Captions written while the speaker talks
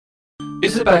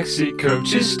It's the Backseat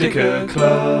Coaches Sticker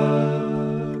Club.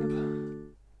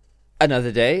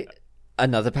 Another day,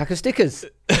 another pack of stickers.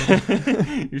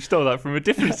 You stole that from a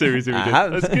different series we did.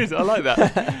 That's good. I like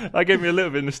that. That gave me a little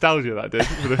bit of nostalgia, that did,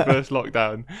 for the first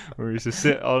lockdown, where we used to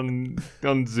sit on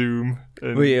Zoom.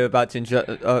 And... Were you about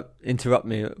to interrupt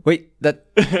me? Wait,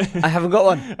 I haven't got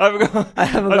one. I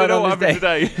don't know what happened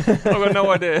day. today. I've got no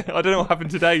idea. I don't know what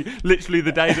happened today. Literally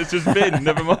the day that's just been.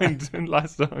 Never mind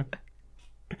last time.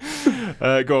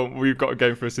 Go on. We've got a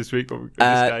game for us this week. This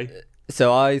day.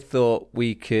 So I thought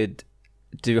we could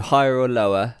do higher or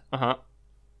lower.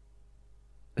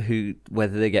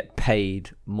 Whether they get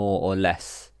paid more or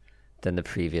less than the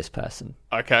previous person.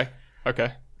 Okay.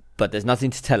 But there's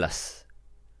nothing to tell us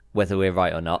whether we're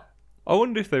right or not. I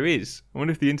wonder if there is. I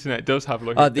wonder if the internet does have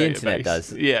like a database. Internet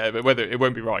does. Yeah, but whether it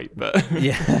won't be right. But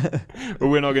yeah, but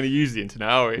we're not going to use the internet,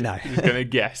 are we? No, we're just going to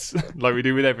guess like we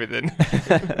do with everything.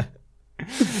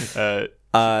 Shall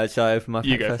I open my?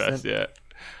 You go first. Yeah,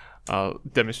 I'll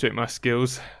demonstrate my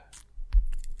skills.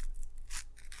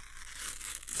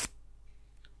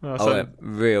 I went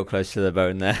real close to the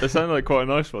bone there. That sounded like quite a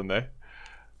nice one, though.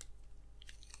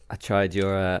 I tried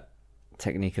your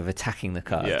technique of attacking the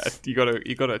cards. Yeah, you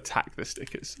got to attack the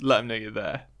stickers. Let them know you're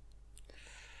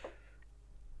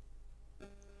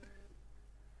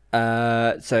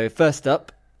there. So first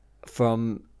up,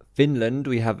 from Finland,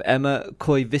 we have Emma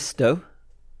Koivisto.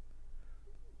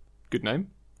 Good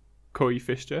name. Koi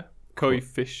Fish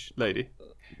Lady.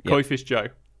 Yeah. Koi Fish Joe.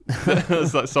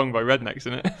 That's that song by Rednecks,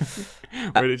 isn't it?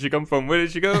 Where did she come from? Where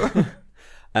did she go?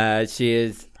 She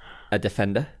is a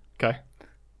defender. Okay.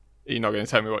 You're not going to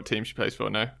tell me what team she plays for,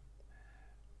 no?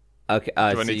 Okay. Do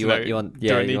I need to know?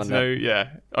 Yeah, do I need to know? Yeah.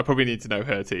 I probably need to know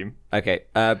her team. Okay.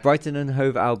 Brighton and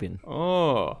Hove Albion.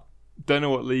 Oh. Don't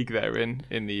know what league they're in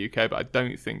the UK, but I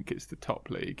don't think it's the top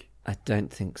league. I don't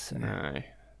think so. No.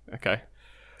 Okay.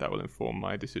 That will inform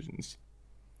my decisions.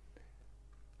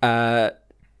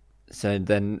 So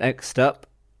then next up,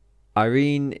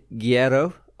 Irene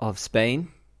Guerrero of Spain.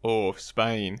 Oh,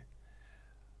 Spain.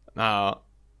 Now,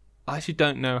 I actually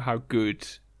don't know how good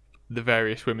the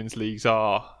various women's leagues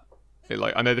are.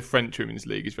 I know the French women's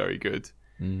league is very good,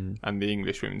 and the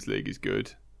English women's league is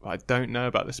good. But I don't know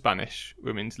about the Spanish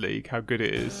women's league, how good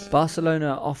it is.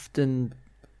 Barcelona often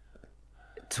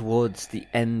towards the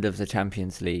end of the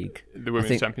Champions League. The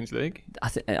Women's Champions League?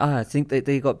 I think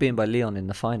they got beaten by Lyon in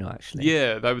the final, actually.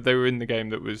 Yeah, they were in the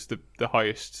game that was the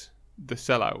highest, the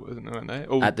sellout, wasn't it, weren't they?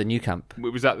 Or, at the new camp.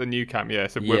 It was at the new camp, yeah.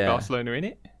 So were Barcelona in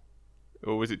it?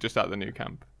 Or was it just at the new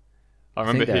camp? I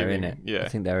remember think they're hearing in it. Yeah. I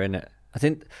think they're in it. I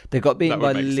think they got beaten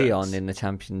by Lyon sense. in the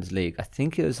Champions League. I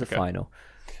think it was the final.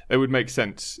 It would make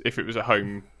sense if it was a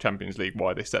home Champions League,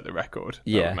 why they set the record.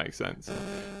 That would make sense.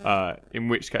 In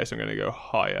which case, I'm going to go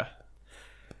higher.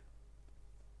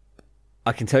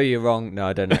 I can tell you you're wrong. No,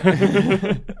 I don't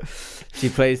know. She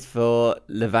plays for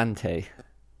Levante.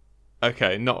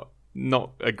 Okay, not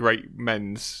a great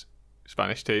men's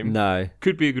Spanish team. No.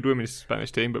 Could be a good women's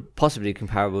Spanish team, but... Possibly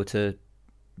comparable to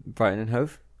Brighton and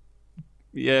Hove.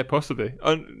 Yeah, possibly.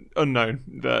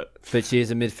 Unknown. But she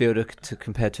is a midfielder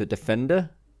compared to a defender.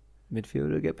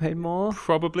 Midfielder get paid more?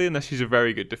 Probably, unless she's a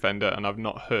very good defender, and I've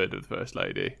not heard of the First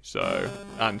Lady.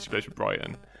 And she plays for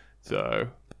Brighton. So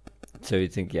you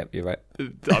think, yep, you're right.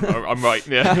 I'm right,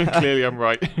 yeah. Clearly I'm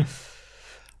right.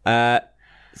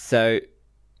 So,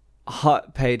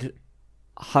 paid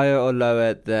higher or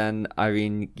lower than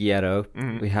Irene Guerrero,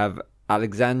 we have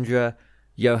Alexandra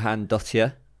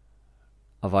Johansdottir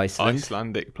of Iceland.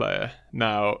 Icelandic player.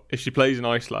 Now, if she plays in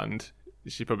Iceland,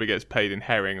 she probably gets paid in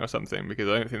herring or something, because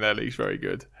I don't think their league's very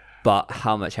good. But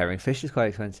how much herring? Fish is quite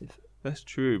expensive. That's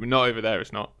true, but not over there,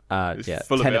 it's not. It's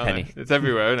full of tenner it, penny. It's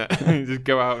everywhere, isn't it? You just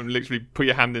go out and literally put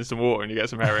your hand in some water and you get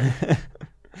some herring.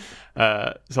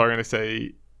 So I'm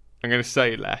going to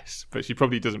say less, but she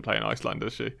probably doesn't play in Iceland,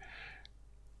 does she?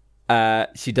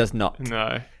 She does not.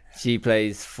 No. She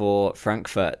plays for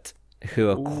Frankfurt, who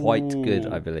are quite good,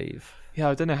 I believe. Yeah,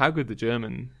 I don't know how good the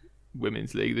German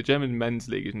women's league. The German men's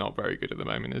league is not very good at the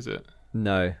moment, is it?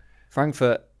 No.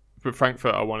 Frankfurt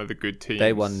are one of the good teams.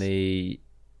 They won the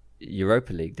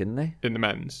Europa League, didn't they? In the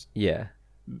men's? Yeah.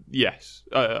 Yes.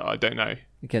 I don't know.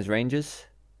 Against Rangers?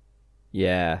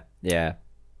 Yeah.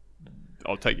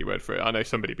 I'll take your word for it. I know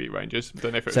somebody beat Rangers. I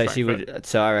don't know if it was Frankfurt.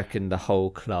 So I reckon the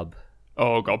whole club.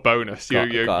 Oh, got a bonus. You're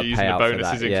using the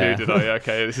bonuses included, are you?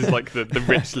 Okay, this is like the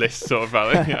rich list sort of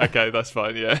value. Okay, that's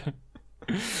fine, yeah.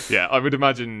 Yeah, I would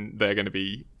imagine they're going to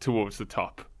be towards the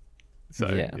top. So,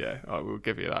 yeah I will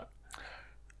give you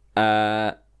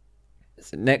that.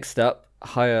 So next up,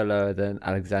 higher or lower than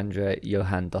Alexandra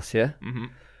Johansdottir,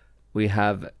 we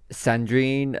have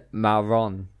Sandrine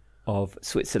Mauron of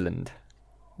Switzerland.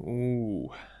 Ooh.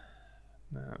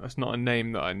 No, that's not a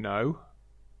name that I know.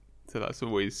 So that's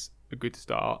always a good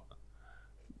start.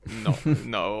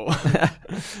 No.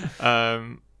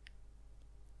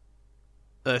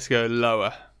 Let's go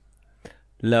lower.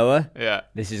 Lower? Yeah.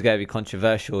 This is going to be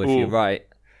controversial if you're right.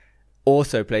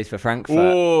 Also plays for Frankfurt.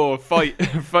 Oh,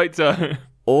 fight time.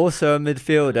 Also a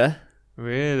midfielder,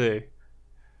 Really?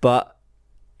 but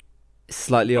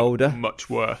slightly older. Much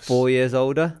worse. 4 years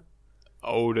older.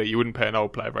 Older. You wouldn't pay an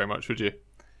old player very much, would you?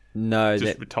 No.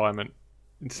 Just retirement.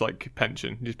 It's like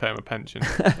pension. You just pay him a pension.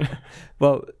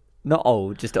 Well, not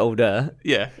old, just older.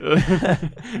 Yeah. As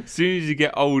soon as you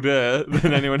get older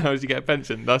than anyone else, you get a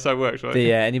pension. That's how it works, right? But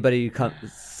yeah, anybody who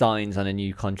signs on a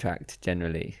new contract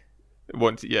generally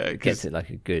gets it like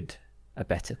a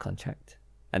better contract.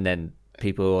 And then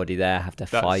people already there have to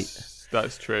fight.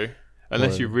 That's true.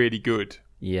 Unless you're really good.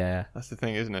 Yeah. That's the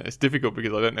thing, isn't it? It's difficult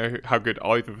because I don't know how good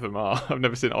either of them are. I've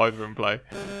never seen either of them play.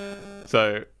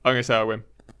 So I'm going to say I win.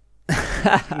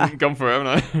 Gone for it, haven't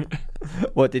I?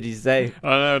 What did you say?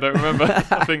 I don't remember.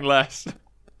 I think less.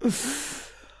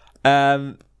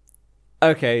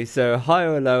 Okay, so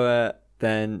higher or lower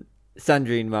than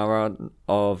Sandrine Maron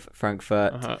of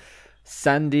Frankfurt,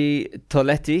 Sandy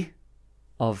Toletti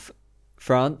of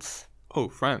France. Oh,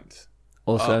 France.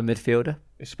 Also a midfielder.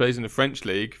 If she plays in the French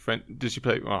league, does she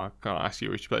play? Well, I can't ask you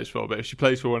who she plays for, but if she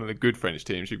plays for one of the good French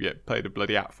teams, she'd get paid a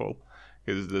bloody hatful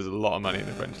because there's a lot of money in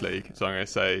the French league. So I'm going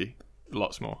to say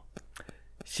lots more.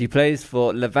 She plays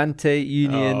for Levante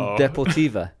Union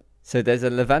Deportiva. So there's a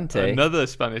Levante. Another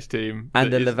Spanish team.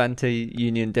 And a Levante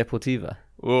Union Deportiva.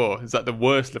 Oh, is that the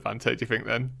worst Levante, do you think,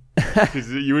 then?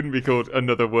 Because you wouldn't be called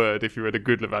another word if you were a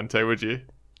good Levante, would you?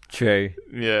 True.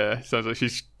 Yeah, sounds like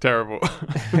she's terrible.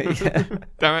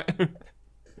 Damn it.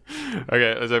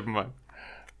 Okay, let's open mine.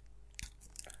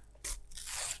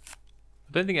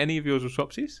 I don't think any of yours were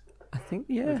swapsies. I think,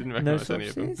 yeah. I didn't recognise any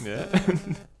of them. Yeah.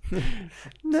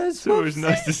 No, it's always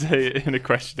nice to say it in a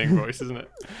questioning voice, isn't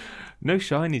it? No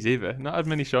shinies either. Not had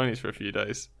many shinies for a few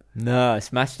days. No, I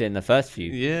smashed it in the first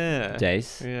few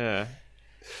days. Yeah.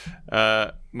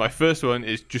 My first one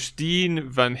is Justine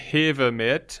van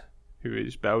Hevermeert, who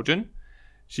is Belgian.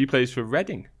 She plays for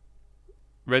Reading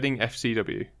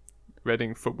FCW,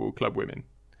 Reading Football Club Women.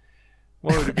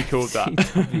 Why would it be called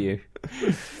that?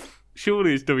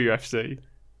 Surely it's WFC,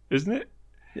 isn't it?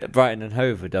 Yeah, Brighton and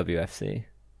Hove are WFC.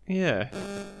 Yeah,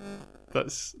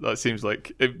 that seems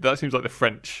like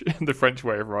the French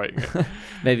way of writing it.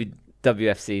 Maybe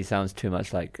WFC sounds too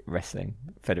much like Wrestling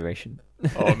Federation.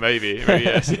 Oh, maybe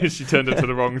yes. She turned up to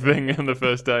the wrong thing on the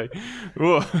first day.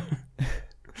 So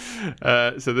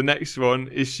the next one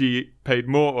is she paid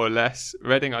more or less.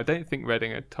 Reading, I don't think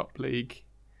Reading are top league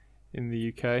in the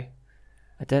UK. I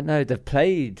don't know. They've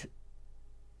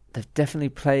definitely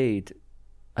played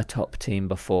a top team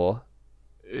before.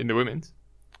 In the women's?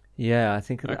 Yeah, I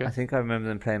think I remember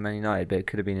them playing Man United, but it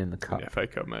could have been in the cup. Yeah, FA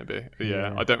Cup maybe.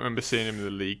 Yeah, I don't remember seeing them in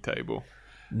the league table,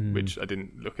 which I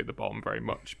didn't look at the bottom very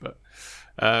much. But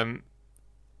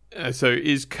so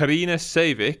is Karina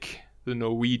Sævik, the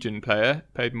Norwegian player,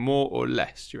 paid more or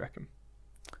less, do you reckon?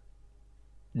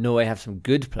 Norway have some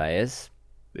good players.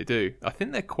 They do. I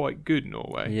think they're quite good,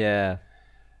 Norway. Yeah.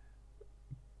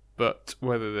 But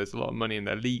whether there's a lot of money in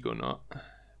their league or not.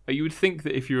 You would think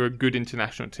that if you're a good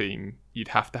international team, you'd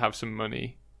have to have some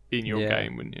money in your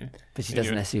game, wouldn't you? But she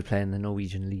doesn't necessarily play in the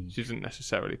Norwegian league. She doesn't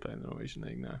necessarily play in the Norwegian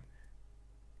league, no.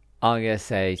 I'm going to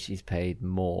say she's paid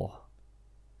more.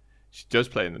 She does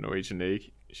play in the Norwegian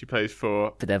league. She plays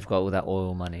for... But they've got all that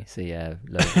oil money, so yeah.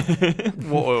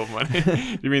 What oil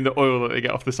money? You mean the oil that they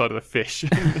get off the side of the fish?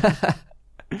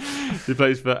 She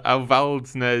plays for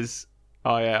Avaldsnes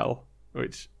IL,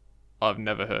 which I've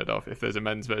never heard of. If there's a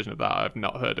men's version of that, I've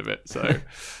not heard of it. So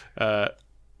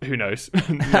who knows?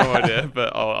 No idea,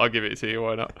 but I'll give it to you.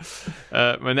 Why not?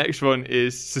 My next one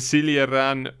is Cecilia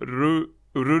Ran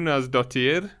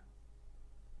Runasdottir.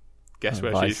 Guess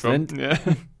where she's from? Yeah.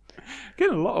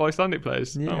 Getting a lot of Icelandic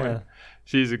players. Yeah.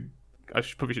 I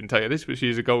probably shouldn't tell you this, but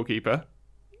she's a goalkeeper.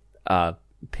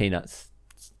 Peanuts.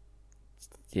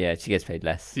 Yeah, she gets paid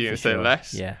less. You're going to say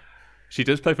less? Yeah. She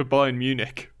does play for Bayern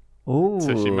Munich. Ooh.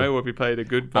 So she may well be paid a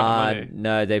good amount of money.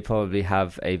 No, they probably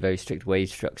have a very strict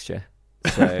wage structure.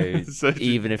 So,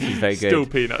 even if she's very good. Still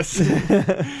peanuts. Do you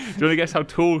want to guess how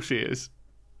tall she is?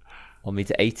 1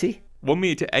 meter 80? 1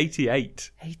 meter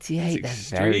 88. 88,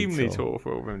 that's extremely tall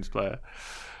for a women's player.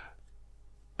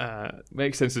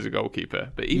 Makes sense as a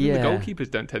goalkeeper, but even the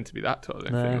goalkeepers don't tend to be that tall. I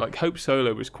don't think. Like Hope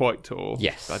Solo was quite tall.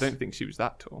 Yes, but I don't think she was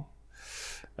that tall.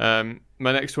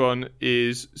 My next one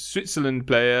is Switzerland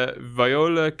player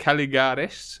Viola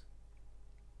Caligaris.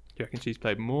 you reckon she's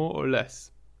played more or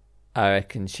less? I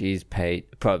reckon she's paid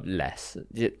probably less.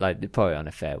 Like probably on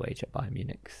a fair wage at Bayern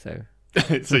Munich. So,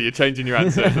 so you're changing your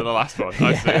answer to the last one.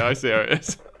 I see how it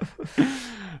is.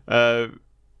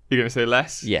 You're going to say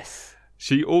less? Yes.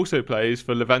 She also plays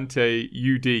for Levante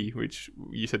UD, which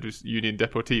you said was Union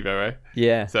Deportivo, eh?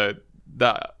 Yeah. So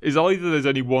that is either there's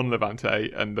only one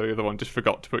Levante and the other one just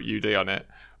forgot to put UD on it,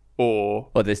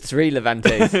 or there's three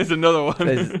Levantes. There's another one.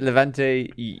 There's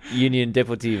Levante, Union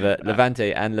Deportiva,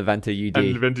 Levante, and Levante UD.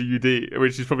 And Levante UD,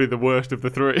 which is probably the worst of the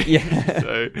three. Yeah.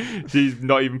 So she's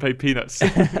not even paid peanuts. She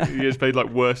has paid like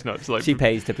worse nuts. Like she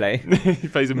pays to play. He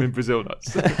pays them in Brazil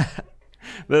nuts.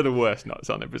 They're the worst nuts,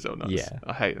 aren't they, Brazil nuts? Yeah.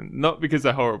 I hate them. Not because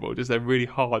they're horrible, just they're really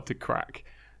hard to crack.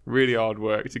 Really hard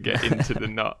work to get into the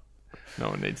nut. No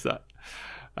one needs that.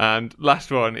 And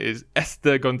last one is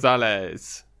Esther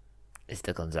Gonzalez.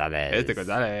 Esther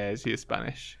Gonzalez. She is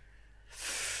Spanish.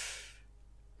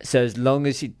 So as long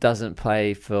as she doesn't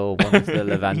play for one of the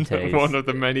Levantes, one of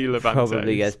the many Levantes,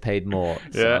 probably gets paid more.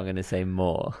 So I'm going to say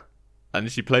more. And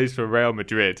she plays for Real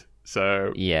Madrid.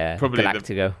 So yeah, probably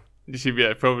Galactico.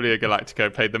 Probably a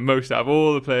Galactico, paid the most out of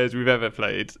all the players we've ever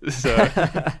played. So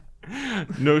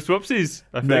no swapsies.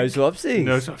 I think. No swapsies.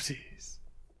 No swapsies.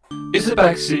 It's the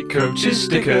Backseat Coaches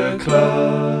Sticker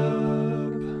Club.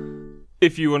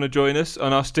 If you want to join us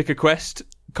on our sticker quest,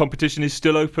 competition is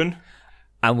still open.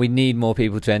 And we need more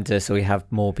people to enter so we have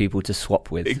more people to swap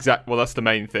with. Well, that's the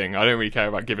main thing. I don't really care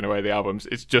about giving away the albums.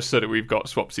 It's just so that we've got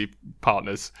swapsy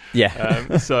partners.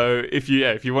 Yeah. So if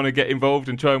you want to get involved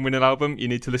and try and win an album, you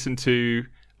need to listen to,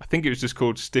 I think it was just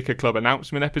called Sticker Club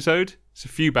Announcement episode. It's a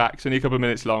few back, it's only a couple of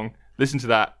minutes long. Listen to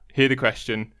that, hear the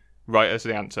question, write us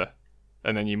the answer,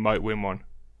 and then you might win one.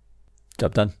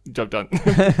 Job done. Job done.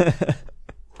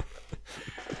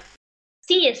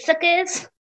 See you, suckers.